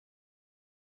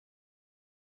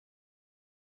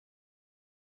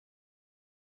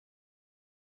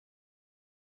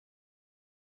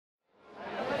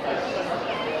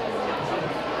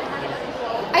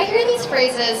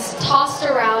phrases tossed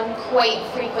around quite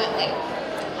frequently.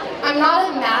 I'm not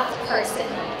a math person.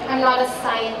 I'm not a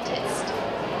scientist.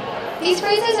 These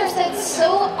phrases are said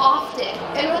so often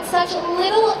and with such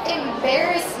little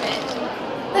embarrassment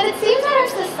that it seems that our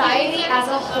society as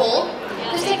a whole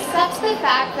just accepts the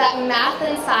fact that math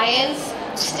and science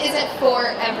just isn't for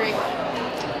everyone.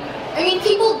 I mean,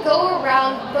 people go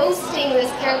around boasting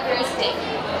this characteristic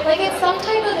like it's some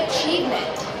type of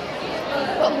achievement.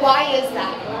 But why is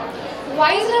that?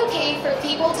 Why is it okay for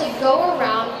people to go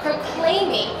around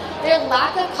proclaiming their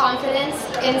lack of confidence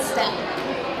in STEM?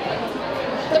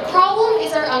 The problem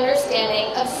is our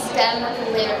understanding of STEM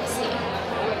literacy.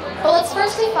 But let's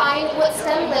first define what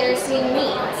STEM literacy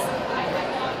means.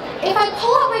 If I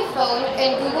pull out my phone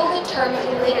and Google the term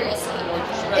literacy,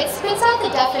 it spits out the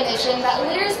definition that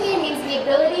literacy means the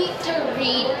ability to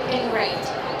read and write.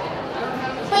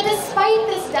 But despite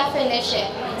this definition,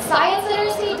 science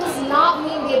literacy does not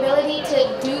mean the ability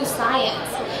to do science.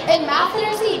 And math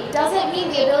literacy doesn't mean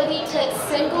the ability to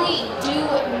simply do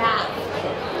math.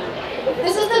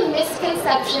 This is the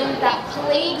misconception that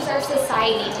plagues our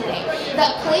society today,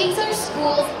 that plagues our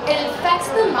schools and infects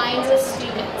the minds of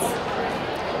students.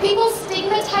 People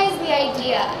stigmatize the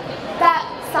idea that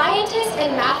scientists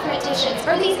and mathematicians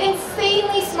are these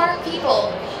insanely smart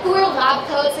people who wear lab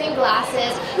coats and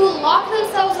glasses, who lock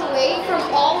themselves away from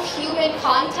all human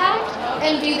contact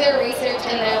and do their research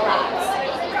in their labs.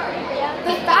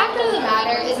 The fact of the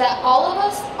matter is that all of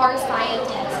us are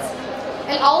scientists,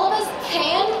 and all of us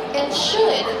can and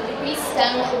should be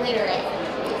STEM literate.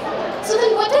 So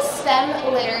then what does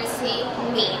STEM literacy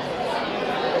mean?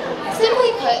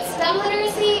 Simply put, STEM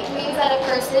literacy means that a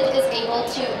person is able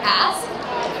to ask,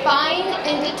 find,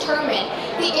 and determine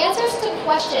the answers to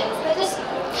questions that just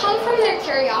come from their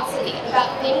curiosity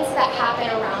about things that happen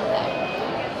around them.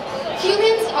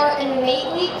 Humans are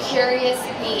innately curious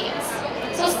beings,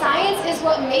 so science is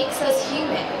what makes us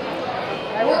human.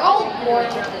 We're all born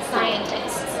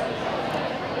scientists.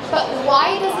 But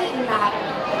why does it matter?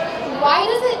 Why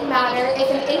does it matter if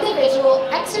an individual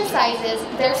exercises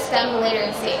their STEM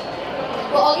literacy?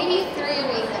 Well, I'll give you 3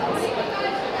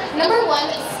 reasons. Number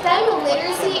 1, STEM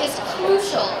literacy is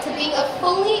crucial to being a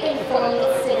fully informed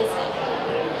citizen.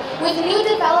 With new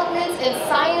developments in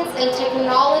science and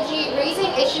technology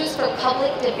raising issues for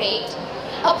public debate,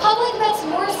 a public that's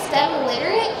more STEM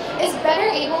literate is better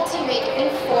able to make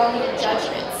informed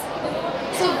judgments.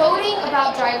 So voting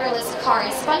about driverless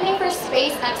cars, funding for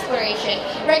space exploration,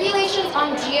 regulations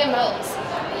on GMOs,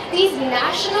 these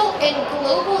national and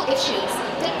global issues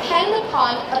depend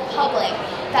upon a public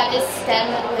that is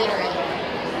STEM literate.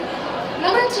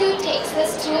 Number 2 takes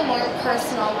this to a more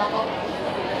personal level.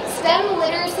 STEM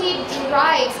literacy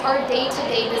drives our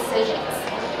day-to-day decisions.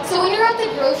 So when you're at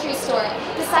the grocery store,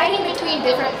 deciding between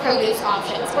different produce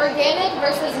options, organic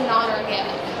versus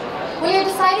non-organic, when you're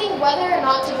deciding whether or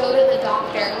not to go to the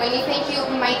doctor when you think you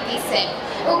might be sick,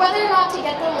 or whether or not to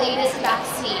get the latest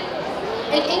vaccine,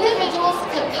 an individual's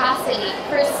capacity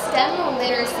for STEM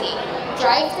literacy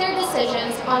drives their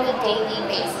decisions on a daily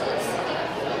basis.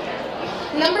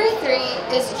 Number 3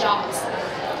 is jobs.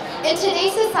 In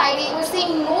today's society, we're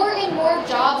seeing more and more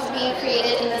jobs being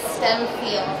created in the STEM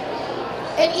field.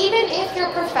 And even if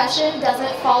your profession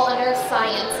doesn't fall under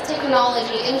science,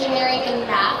 technology, engineering, and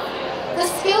math, the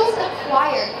skills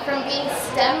acquired from being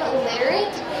STEM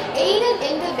literate aid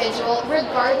an individual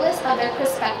regardless of their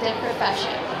prospective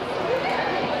profession.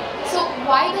 So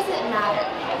why does it matter?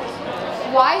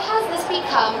 Why has this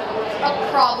become a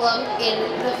problem in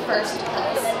the first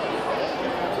place?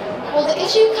 Well, the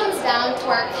issue comes down to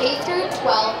our K-12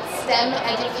 STEM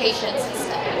education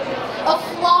system, a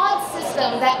flawed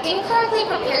system that incorrectly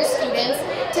prepares students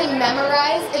to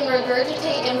memorize and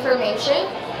regurgitate information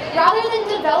rather than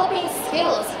developing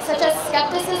skills such as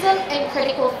skepticism and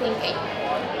critical thinking.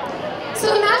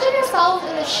 So imagine yourself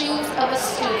in the shoes of a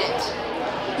student.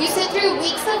 You sit through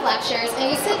weeks of lectures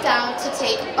and you sit down to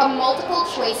take a multiple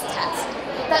choice test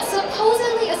that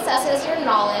supposedly assesses your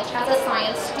knowledge as a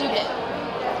science student.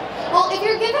 Well, if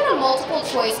you're given a multiple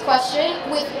choice question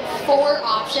with 4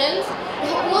 options,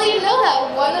 well, you know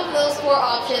that one of those 4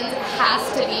 options has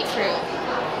to be true.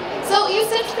 So you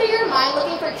sift through your mind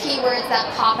looking for keywords that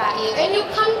pop at you, and you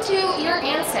come to your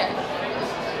answer.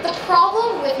 The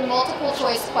problem with multiple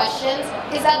choice questions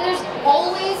is that there's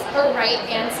always a right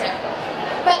answer.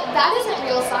 But that isn't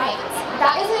real science.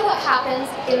 That isn't what happens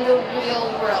in the real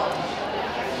world.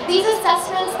 These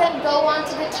assessments then go on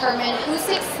to determine who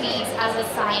succeeds as a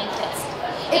scientist.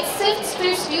 It sifts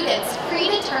through students,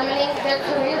 predetermining their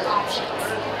career options.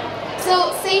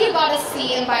 So say you got a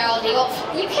C in biology, well,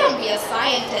 you can't be a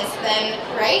scientist then,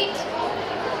 right?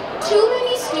 Too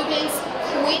many students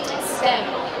quit STEM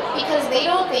because they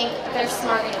don't think they're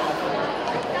smart enough.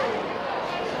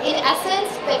 In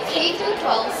essence, the K-12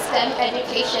 STEM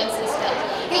education system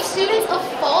gives students a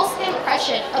false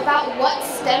impression about what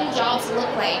STEM jobs look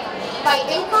like by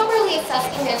improperly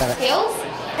assessing their skills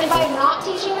and by not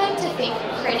teaching them to think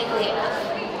critically enough.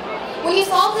 When you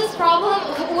solve this problem,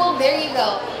 well, there you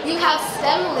go. You have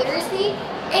STEM literacy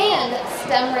and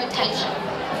STEM retention.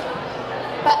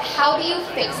 But how do you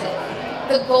fix it?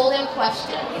 The golden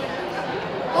question.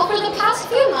 Well, for the past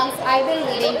few months, I've been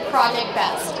leading Project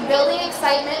BEST, Building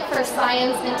Excitement for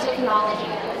Science and Technology,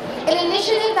 an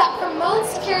initiative that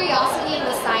promotes curiosity in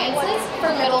the sciences for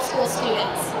middle school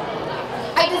students.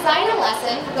 I design a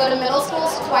lesson, go to middle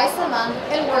schools twice a month,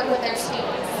 and work with their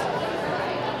students.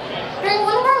 During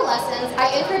one of our lessons,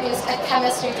 I introduced a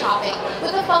chemistry topic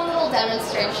with a fun little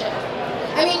demonstration.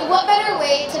 I mean, what better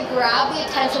way to grab the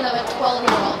attention of a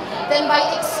 12-year-old than by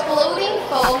exploding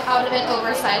foam out of an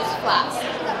oversized flask?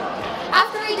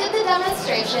 After I did the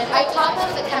demonstration, I taught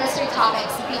them the chemistry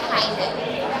topics behind it.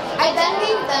 I then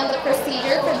gave them the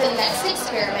procedure for the next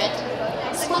experiment,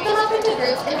 split them up into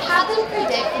groups, and had them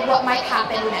predict what might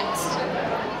happen next.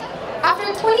 After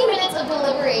 20 minutes of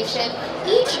deliberation,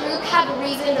 each group had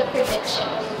reasoned a prediction.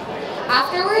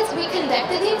 Afterwards, we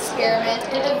conducted the experiment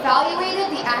and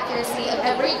evaluated the accuracy of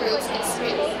every group's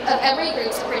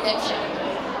prediction.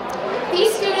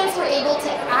 These students were able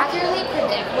to accurately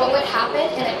predict what would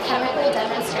happen in a chemical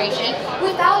demonstration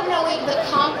without knowing the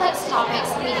complex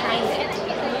topics behind it.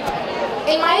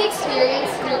 In my experience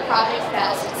through Project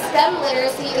BEST, STEM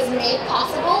literacy is made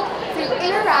possible through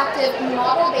interactive,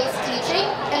 model-based teaching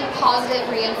and positive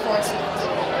reinforcement.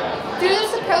 Through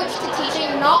this approach to teaching,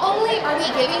 not only are we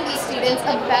giving these students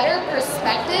a better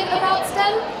perspective about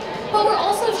STEM, but we're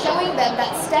also showing them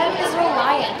that STEM is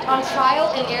reliant on trial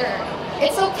and error.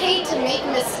 It's okay to make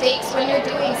mistakes when you're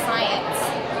doing science.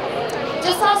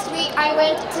 Just last week, I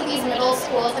went to these middle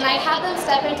schools and I had them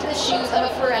step into the shoes of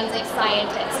a forensic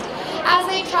scientist as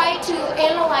they tried to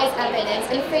analyze evidence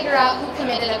and figure out who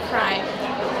committed a crime.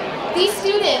 These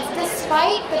students,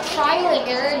 despite the trial and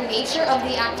error nature of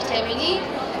the activity,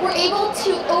 were able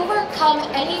to overcome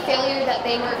any failure that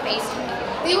they were faced with.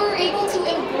 They were able to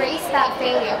embrace that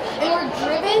failure and were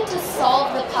driven to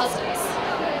solve the puzzles.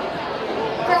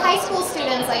 For high school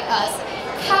students like us,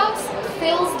 CAPS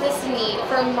fills this need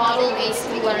for model-based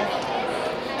learning.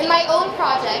 In my own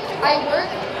project, I work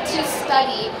to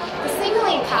study the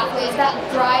signaling pathways that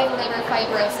drive liver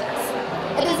fibrosis,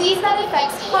 a disease that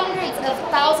affects hundreds of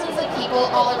thousands of people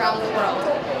all around the world.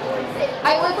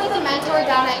 I work with a mentor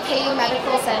down at KU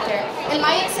Medical Center, and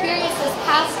my experience this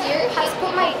past year has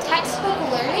put my textbook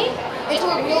learning into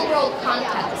a real-world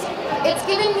context. It's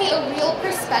given me a real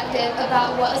perspective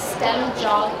about what a STEM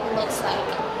job looks like.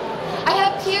 I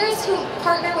have peers who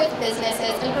partner with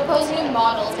businesses and propose new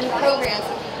models and programs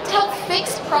to help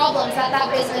fix problems that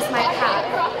business might have,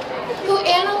 who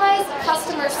analyze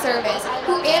customer service,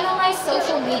 who analyze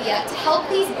social media to help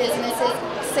these businesses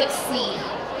succeed.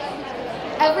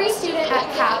 Every student at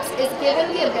CAPS is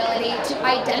given the ability to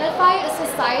identify a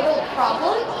societal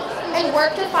problem and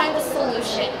work to find a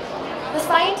solution. The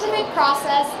scientific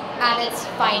process at its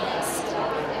finest.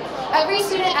 Every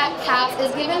student at CAPS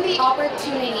is given the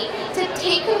opportunity to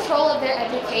take control of their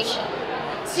education.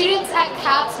 Students at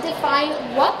CAPS define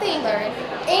what they learn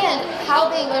and how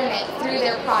they learn it through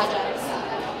their projects.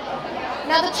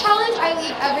 Now, the challenge I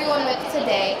leave everyone with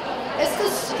today is to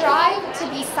strive to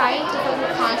be scientifically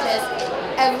conscious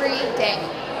every day,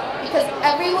 because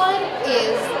everyone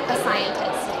is a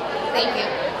scientist. Thank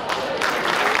you.